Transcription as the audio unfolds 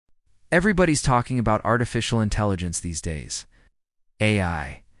Everybody's talking about artificial intelligence these days.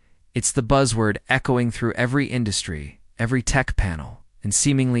 AI. It's the buzzword echoing through every industry, every tech panel, and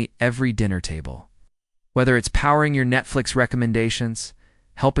seemingly every dinner table. Whether it's powering your Netflix recommendations,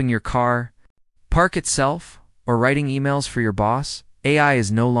 helping your car park itself, or writing emails for your boss, AI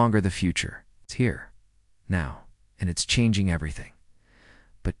is no longer the future. It's here, now, and it's changing everything.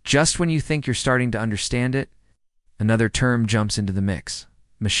 But just when you think you're starting to understand it, another term jumps into the mix: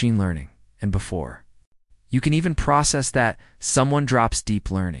 machine learning. And before you can even process that, someone drops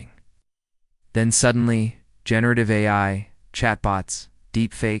deep learning. Then suddenly, generative AI, chatbots,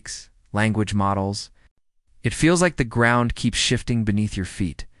 deepfakes, language models. It feels like the ground keeps shifting beneath your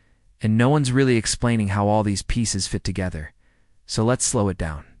feet, and no one's really explaining how all these pieces fit together. So let's slow it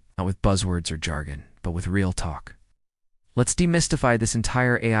down, not with buzzwords or jargon, but with real talk. Let's demystify this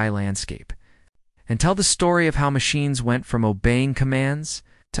entire AI landscape and tell the story of how machines went from obeying commands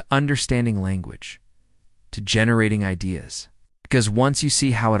to understanding language, to generating ideas. Because once you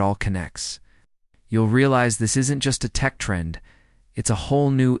see how it all connects, you'll realize this isn't just a tech trend, it's a whole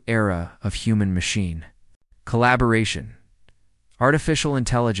new era of human-machine collaboration. Artificial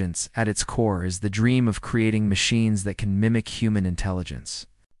intelligence, at its core, is the dream of creating machines that can mimic human intelligence.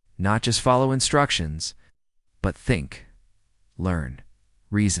 Not just follow instructions, but think, learn,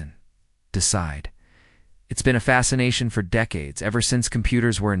 reason, decide. It's been a fascination for decades, ever since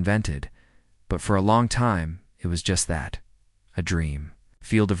computers were invented. But for a long time, it was just that, a dream,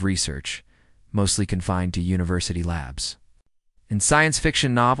 field of research, mostly confined to university labs. In science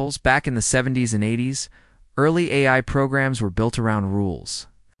fiction novels back in the 70s and 80s, early AI programs were built around rules.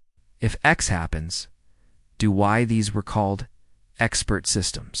 If X happens, do Y. These were called expert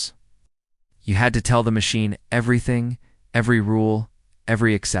systems. You had to tell the machine everything, every rule,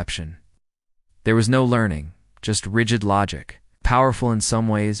 every exception. There was no learning, just rigid logic, powerful in some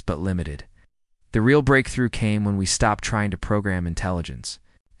ways but limited. The real breakthrough came when we stopped trying to program intelligence,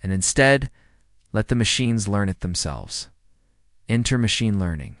 and instead let the machines learn it themselves. Enter machine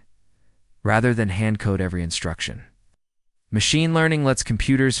learning, rather than hand-code every instruction. Machine learning lets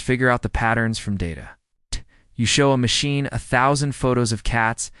computers figure out the patterns from data. You show a machine 1,000 photos of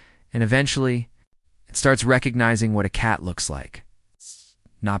cats, and eventually it starts recognizing what a cat looks like.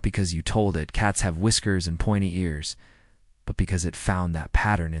 Not because you told it cats have whiskers and pointy ears, but because it found that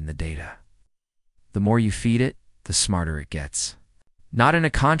pattern in the data. The more you feed it, the smarter it gets. Not in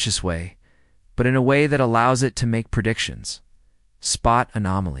a conscious way, but in a way that allows it to make predictions, spot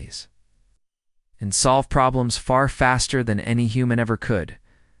anomalies, and solve problems far faster than any human ever could.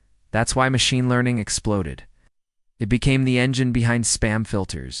 That's why machine learning exploded. It became the engine behind spam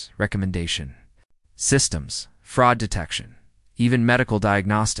filters, recommendation systems, fraud detection, even medical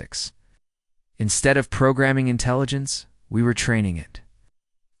diagnostics. Instead of programming intelligence, we were training it.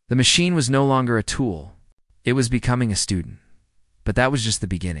 The machine was no longer a tool. It was becoming a student. But that was just the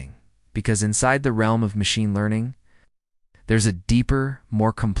beginning, because inside the realm of machine learning, there's a deeper,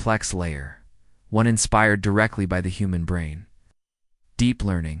 more complex layer, one inspired directly by the human brain. Deep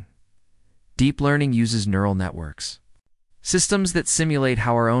learning. Deep learning uses neural networks, systems that simulate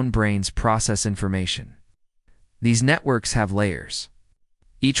how our own brains process information. These networks have layers,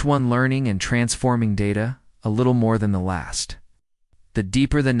 each one learning and transforming data a little more than the last. The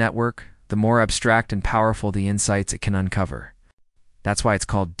deeper the network, the more abstract and powerful the insights it can uncover. That's why it's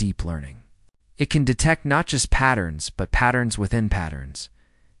called deep learning. It can detect not just patterns, but patterns within patterns.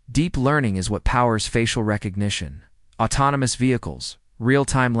 Deep learning is what powers facial recognition, autonomous vehicles,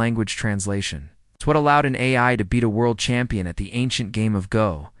 real-time language translation. It's what allowed an AI to beat a world champion at the ancient game of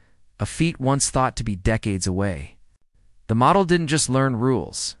Go, a feat once thought to be decades away. The model didn't just learn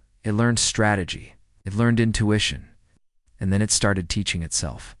rules, it learned strategy, it learned intuition, and then it started teaching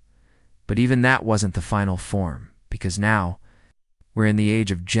itself. But even that wasn't the final form, because now we're in the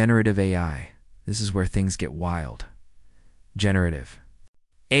age of generative AI. This is where things get wild. Generative.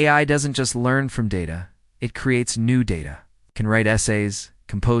 AI doesn't just learn from data, it creates new data. It can write essays,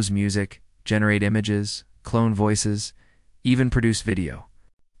 compose music, generate images, clone voices, even produce video.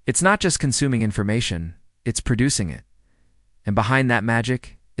 It's not just consuming information, it's producing it. And behind that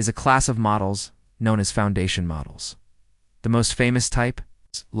magic is a class of models known as foundation models. The most famous type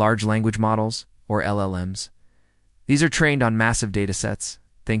is large language models, or LLMs. These are trained on massive datasets,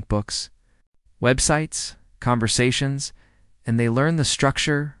 think books, websites, conversations, and they learn the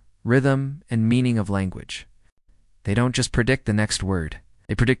structure, rhythm, and meaning of language. They don't just predict the next word.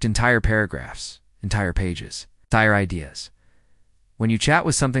 They predict entire paragraphs, entire pages, entire ideas. When you chat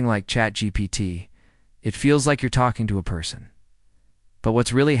with something like ChatGPT, it feels like you're talking to a person. But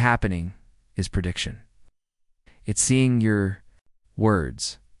what's really happening is prediction. It's seeing your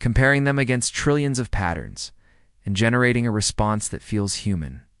words, comparing them against trillions of patterns, and generating a response that feels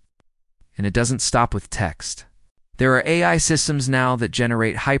human. And it doesn't stop with text. There are AI systems now that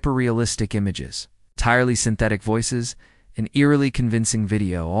generate hyper-realistic images, entirely synthetic voices, and eerily convincing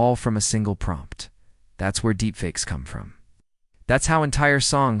video, all from a single prompt. That's where deepfakes come from. That's how entire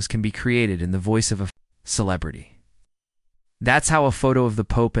songs can be created in the voice of a celebrity. That's how a photo of the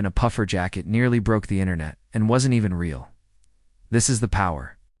Pope in a puffer jacket nearly broke the internet and wasn't even real. This is the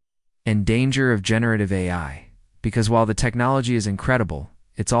power and danger of generative AI, because while the technology is incredible,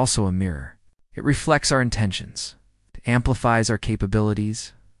 it's also a mirror. It reflects our intentions. It amplifies our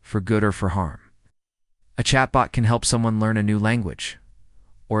capabilities, for good or for harm. A chatbot can help someone learn a new language,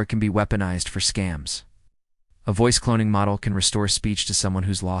 or it can be weaponized for scams. A voice cloning model can restore speech to someone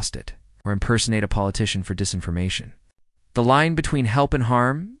who's lost it, or impersonate a politician for disinformation. The line between help and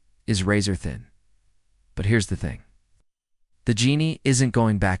harm is razor thin. But here's the thing. The genie isn't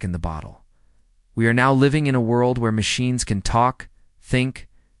going back in the bottle. We are now living in a world where machines can talk, think,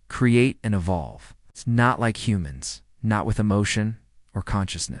 create, and evolve. It's not like humans, not with emotion or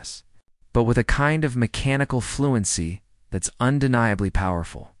consciousness, but with a kind of mechanical fluency that's undeniably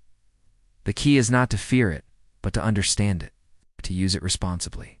powerful. The key is not to fear it, but to understand it, to use it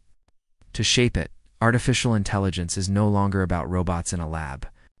responsibly. To shape it, artificial intelligence is no longer about robots in a lab.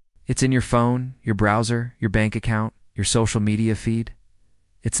 It's in your phone, your browser, your bank account, your social media feed.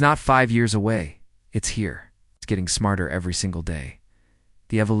 It's not 5 years away. It's here. It's getting smarter every single day.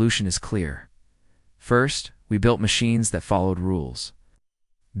 The evolution is clear. First, we built machines that followed rules.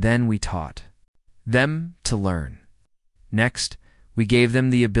 Then we taught them to learn. Next, we gave them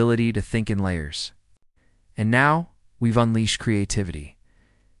the ability to think in layers. And now, we've unleashed creativity.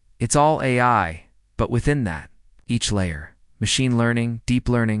 It's all AI, but within that, each layer, machine learning, deep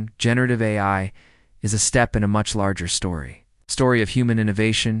learning, generative AI, is a step in a much larger story. Story of human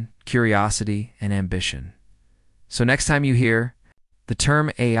innovation, curiosity, and ambition. So next time you hear the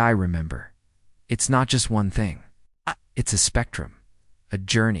term AI, remember, it's not just one thing. It's a spectrum, a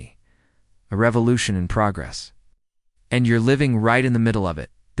journey, a revolution in progress. And you're living right in the middle of it.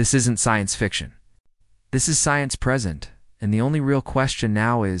 This isn't science fiction. This is science present, and the only real question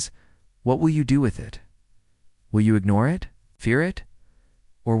now is, what will you do with it? Will you ignore it, fear it,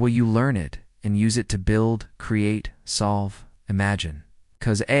 or will you learn it and use it to build, create, solve, imagine?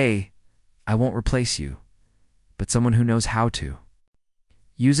 'Cause I won't replace you, but someone who knows how to.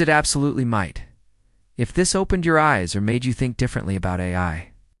 Use it absolutely might. If this opened your eyes or made you think differently about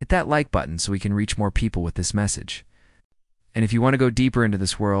AI, hit that like button so we can reach more people with this message. And if you want to go deeper into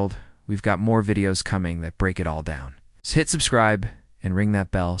this world, we've got more videos coming that break it all down. So hit subscribe and ring that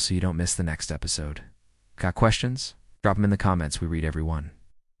bell so you don't miss the next episode. Got questions? Drop them in the comments. We read every one.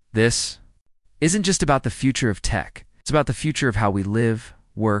 This isn't just about the future of tech. It's about the future of how we live,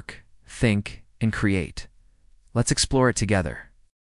 work, think, and create. Let's explore it together.